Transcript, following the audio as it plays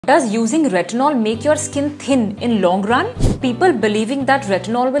Does using retinol make your skin thin in long run? People believing that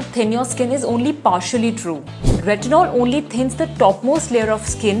retinol will thin your skin is only partially true. Retinol only thins the topmost layer of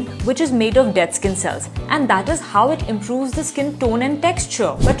skin, which is made of dead skin cells, and that is how it improves the skin tone and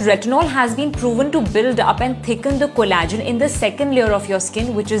texture. But retinol has been proven to build up and thicken the collagen in the second layer of your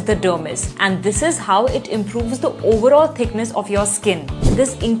skin, which is the dermis, and this is how it improves the overall thickness of your skin.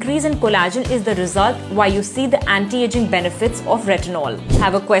 This increase in collagen is the result why you see the anti-aging benefits of retinol.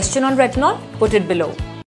 Have a question on retinol? Put it below.